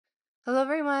Hello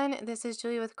everyone, this is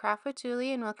Julie with Craft with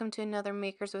Julie and welcome to another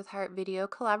Makers with Heart video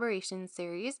collaboration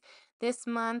series. This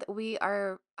month we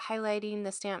are highlighting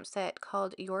the stamp set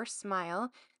called Your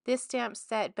Smile. This stamp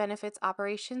set benefits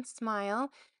Operation Smile.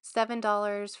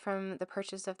 $7 from the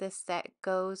purchase of this set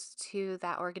goes to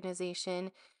that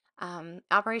organization.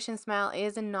 Operation Smile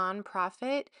is a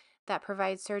nonprofit that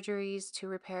provides surgeries to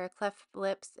repair cleft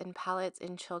lips and palates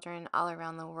in children all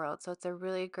around the world. So it's a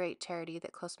really great charity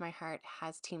that Close to My Heart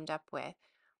has teamed up with.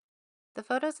 The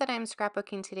photos that I'm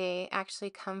scrapbooking today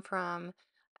actually come from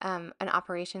an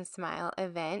Operation Smile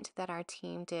event that our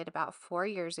team did about 4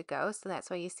 years ago. So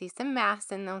that's why you see some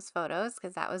masks in those photos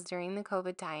because that was during the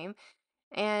COVID time.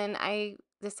 And I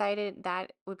decided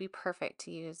that would be perfect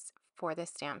to use for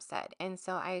this stamp set. And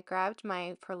so I grabbed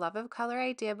my For Love of Color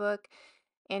idea book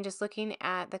and just looking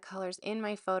at the colors in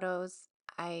my photos,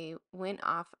 I went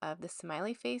off of the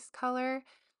smiley face color,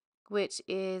 which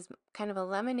is kind of a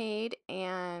lemonade,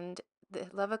 and the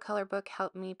Love of Color book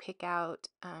helped me pick out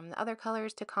the other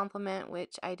colors to complement,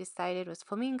 which I decided was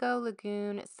Flamingo,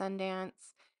 Lagoon,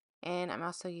 Sundance, and I'm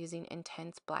also using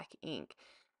Intense Black ink.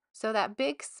 So that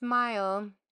big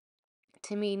smile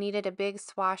to me needed a big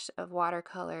swash of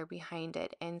watercolor behind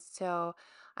it. And so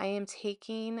I am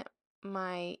taking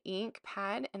my ink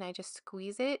pad and I just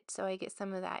squeeze it so I get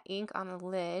some of that ink on the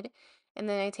lid. And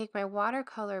then I take my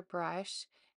watercolor brush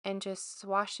and just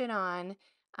swash it on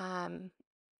um,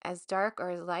 as dark or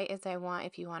as light as I want.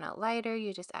 If you want it lighter,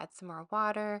 you just add some more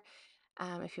water.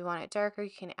 If you want it darker,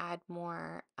 you can add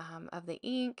more of the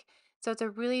ink. So it's a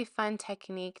really fun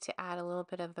technique to add a little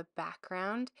bit of a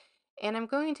background. And I'm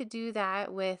going to do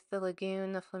that with the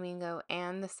Lagoon, the Flamingo,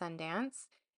 and the Sundance.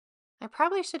 I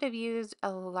probably should have used a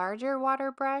larger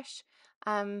water brush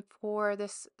for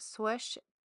this swoosh,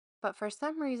 but for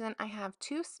some reason I have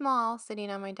two small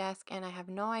sitting on my desk and I have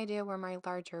no idea where my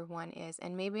larger one is.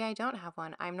 And maybe I don't have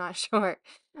one, I'm not sure.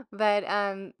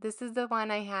 But this is the one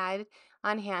I had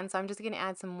on hand, so I'm just going to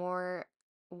add some more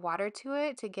water to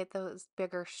it to get those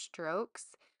bigger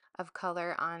strokes of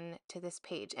color on to this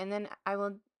page. And then I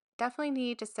will definitely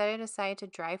need to set it aside to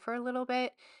dry for a little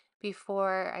bit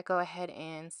before I go ahead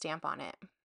and stamp on it. I'm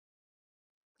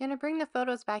going to bring the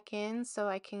photos back in so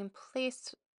I can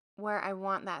place where I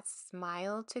want that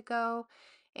smile to go.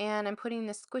 And I'm putting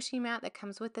the squishy mat that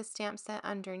comes with the stamp set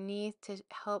underneath to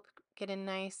help get a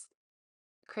nice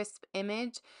crisp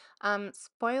image.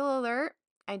 Spoiler alert,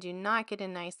 I do not get a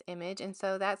nice image, and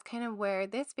so that's kind of where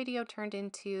this video turned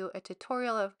into a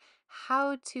tutorial of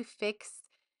how to fix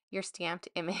your stamped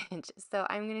image. So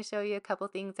I'm going to show you a couple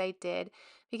things I did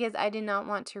because I did not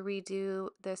want to redo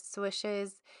the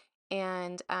swishes,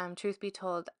 and truth be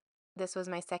told, this was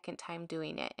my second time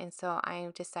doing it, and so I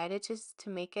decided just to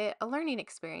make it a learning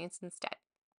experience instead.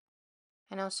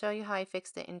 And I'll show you how I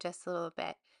fixed it in just a little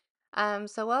bit.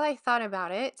 So while I thought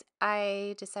about it,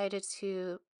 I decided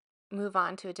to move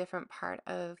on to a different part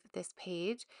of this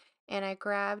page, and I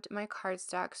grabbed my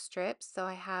cardstock strips. So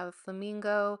I have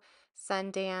Flamingo,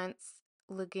 Sundance,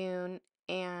 Lagoon,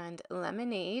 and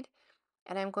Lemonade,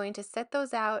 and I'm going to set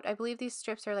those out. I believe these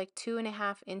strips are like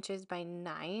 2.5 inches by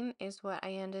 9 is what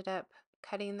I ended up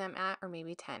cutting them at, or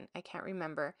maybe 10. I can't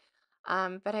remember.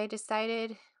 But I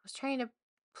decided, I was trying to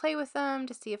play with them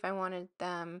to see if I wanted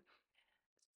them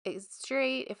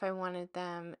straight, if I wanted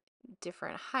them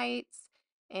different heights,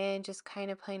 and just kind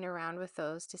of playing around with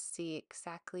those to see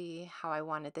exactly how I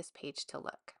wanted this page to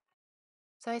look.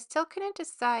 So I still couldn't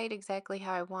decide exactly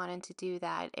how I wanted to do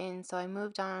that, and so I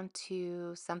moved on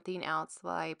to something else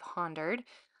while I pondered.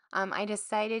 I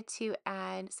decided to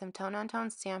add some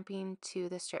tone-on-tone stamping to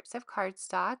the strips of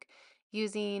cardstock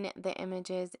using the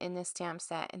images in the stamp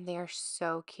set, and they are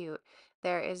so cute.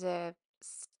 There is a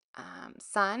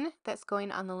sun that's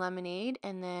going on the lemonade,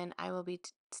 and then I will be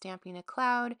stamping a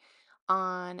cloud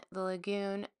on the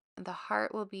lagoon. The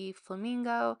heart will be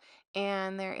flamingo,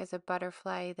 and there is a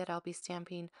butterfly that I'll be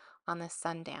stamping on the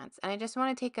Sundance. And I just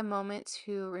want to take a moment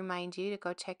to remind you to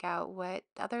go check out what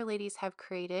the other ladies have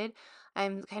created.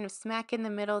 I'm kind of smack in the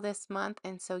middle this month,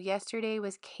 and so yesterday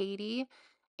was Katie,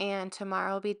 and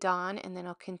tomorrow will be Dawn, and then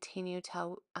I'll continue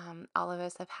till all of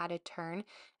us have had a turn.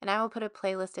 And I will put a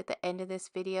playlist at the end of this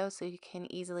video so you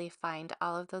can easily find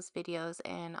all of those videos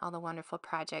and all the wonderful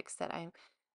projects that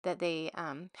they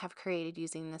have created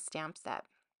using the stamp set.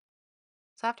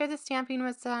 So after the stamping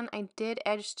was done, I did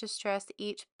edge distress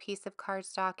each piece of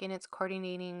cardstock in its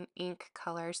coordinating ink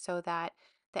color so that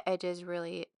the edges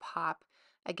really pop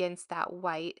against that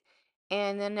white.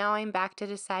 And then now I'm back to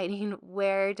deciding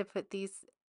where to put these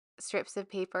strips of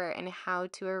paper and how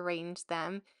to arrange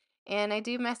them. And I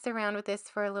do mess around with this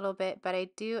for a little bit, but I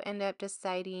do end up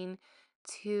deciding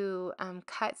to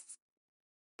cut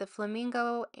the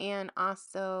Flamingo and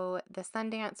also the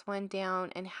Sundance one down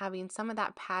and having some of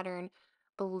that pattern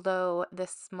below the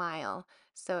smile.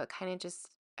 So it kind of just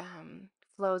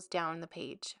flows down the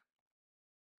page.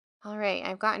 All right,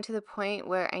 I've gotten to the point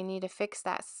where I need to fix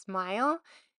that smile.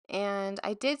 And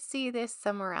I did see this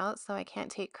somewhere else, so I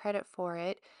can't take credit for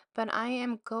it. But I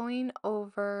am going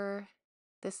over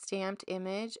the stamped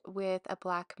image with a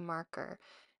black marker,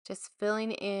 just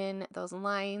filling in those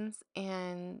lines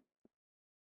and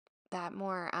that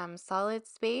more solid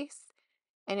space.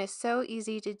 And it's so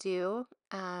easy to do,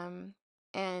 and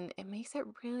it makes it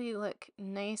really look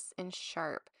nice and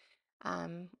sharp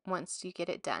once you get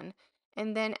it done.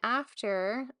 And then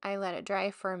after I let it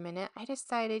dry for a minute, I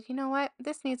decided, you know what,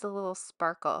 this needs a little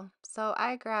sparkle. So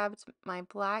I grabbed my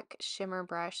black shimmer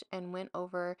brush and went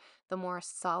over the more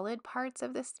solid parts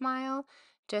of the smile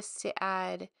just to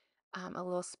add a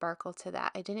little sparkle to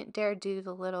that. I didn't dare do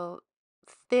the little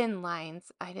thin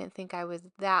lines. I didn't think I was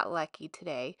that lucky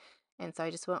today. And so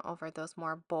I just went over those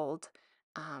more bold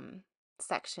um,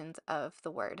 sections of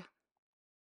the word.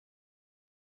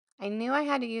 I knew I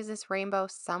had to use this rainbow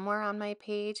somewhere on my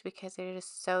page because it is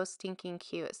so stinking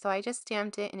cute. So I just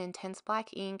stamped it in intense black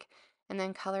ink and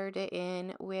then colored it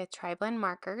in with Triblend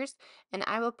markers. And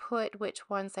I will put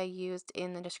which ones I used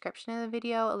in the description of the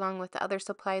video along with the other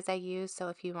supplies I used. So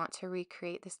if you want to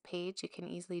recreate this page, you can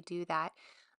easily do that.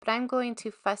 But I'm going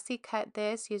to fussy cut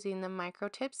this using the micro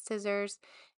tip scissors,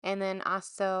 and then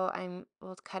also I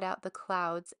will cut out the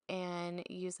clouds and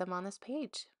use them on this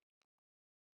page.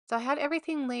 So I had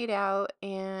everything laid out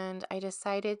and I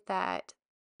decided that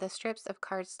the strips of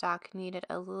cardstock needed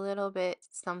a little bit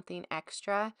something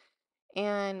extra.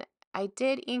 And I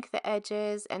did ink the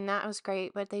edges and that was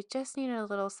great, but they just needed a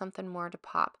little something more to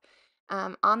pop.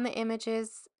 On the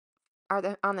images,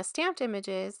 on the stamped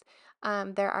images,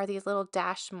 there are these little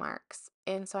dash marks.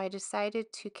 And so I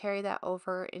decided to carry that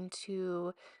over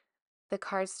into the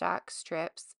cardstock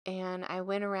strips, and I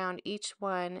went around each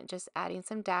one just adding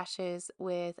some dashes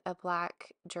with a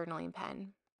black journaling pen.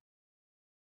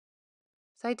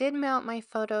 So I did mount my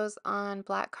photos on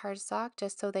black cardstock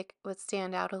just so they would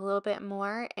stand out a little bit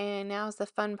more, and now is the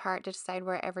fun part to decide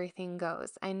where everything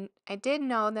goes. I did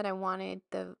know that I wanted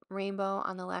the rainbow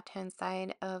on the left-hand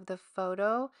side of the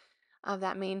photo, of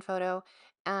that main photo,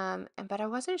 but I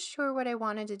wasn't sure what I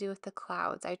wanted to do with the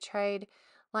clouds. I tried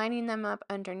lining them up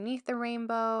underneath the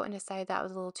rainbow and decided that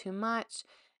was a little too much.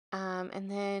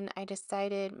 And then I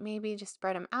decided maybe just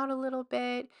spread them out a little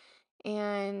bit,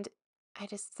 and I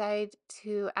decided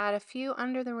to add a few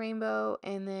under the rainbow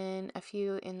and then a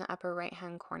few in the upper right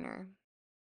hand corner.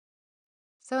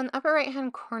 So in the upper right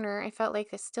hand corner, I felt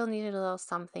like it still needed a little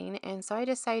something, and so I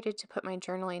decided to put my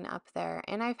journaling up there.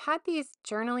 And I've had these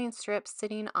journaling strips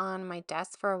sitting on my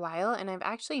desk for a while, and I've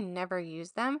actually never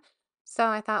used them. So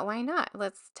I thought, why not?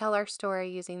 Let's tell our story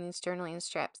using these journaling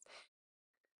strips.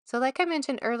 So, like I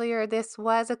mentioned earlier, this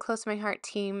was a Close to My Heart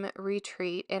team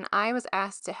retreat, and I was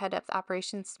asked to head up the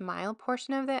Operation Smile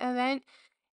portion of the event.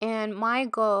 And my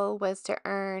goal was to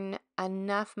earn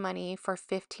enough money for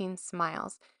 15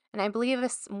 smiles. And I believe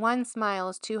this one smile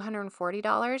is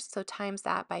 $240. So times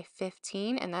that by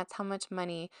 15, and that's how much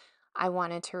money I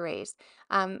wanted to raise.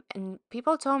 And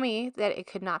people told me that it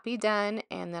could not be done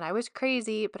and that I was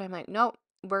crazy, but I'm like, nope,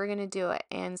 we're going to do it.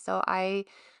 And so I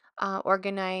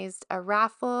organized a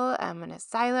raffle and a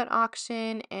silent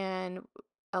auction and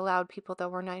allowed people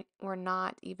that were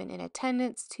not even in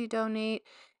attendance to donate,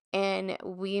 and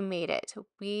we made it.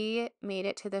 We made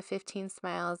it to the 15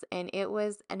 smiles, and it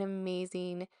was an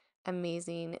amazing,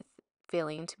 amazing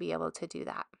feeling to be able to do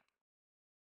that.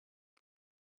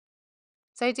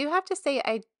 So I do have to say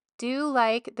I do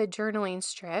like the journaling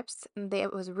strips.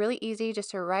 It was really easy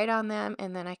just to write on them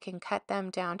and then I can cut them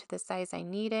down to the size I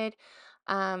needed.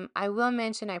 I will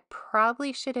mention I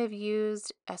probably should have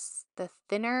used the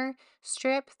thinner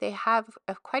strip. They have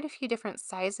quite a few different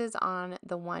sizes on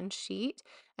the one sheet,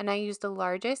 and I used the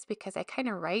largest because I kind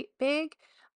of write big,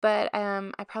 but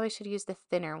I probably should use the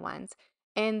thinner ones.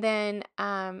 And then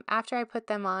after I put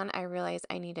them on, I realized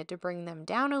I needed to bring them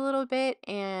down a little bit.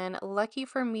 And lucky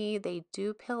for me, they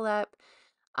do pill up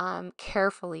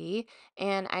carefully.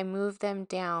 And I moved them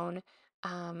down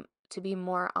to be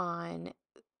more on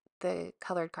the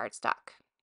colored cardstock.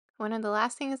 One of the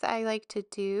last things I like to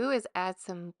do is add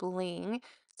some bling.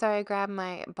 So I grabbed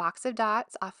my box of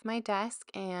dots off my desk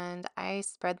and I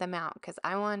spread them out because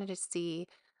I wanted to see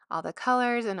all the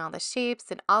colors and all the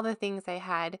shapes and all the things I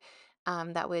had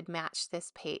that would match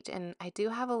this page. And I do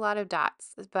have a lot of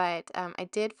dots, but I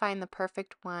did find the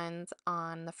perfect ones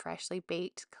on the Freshly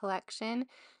Baked collection.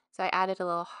 So I added a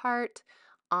little heart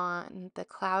on the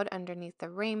cloud underneath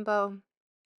the rainbow.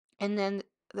 And then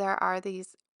there are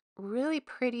these really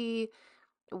pretty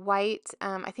white,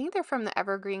 I think they're from the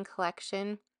Evergreen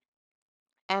collection,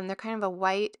 and they're kind of a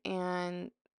white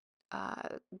and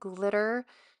glitter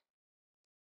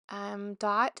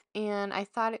dot, and I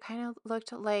thought it kind of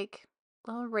looked like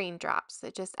little raindrops.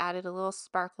 It just added a little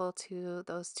sparkle to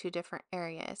those two different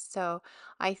areas. So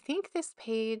I think this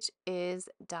page is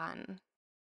done.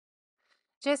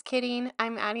 Just kidding.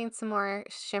 I'm adding some more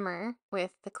shimmer with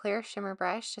the clear shimmer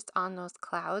brush just on those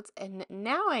clouds. And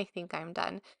now I think I'm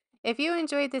done. If you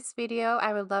enjoyed this video,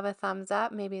 I would love a thumbs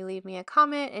up. Maybe leave me a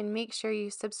comment and make sure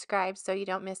you subscribe so you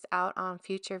don't miss out on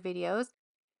future videos.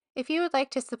 If you would like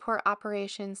to support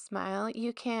Operation Smile,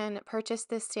 you can purchase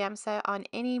this stamp set on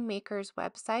any maker's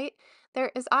website. There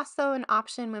is also an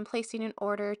option when placing an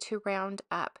order to round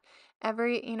up.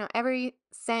 Every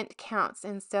cent counts,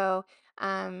 and so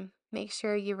make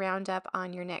sure you round up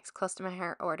on your next close to my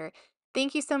heart order.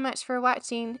 Thank you so much for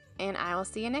watching, and I will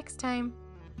see you next time.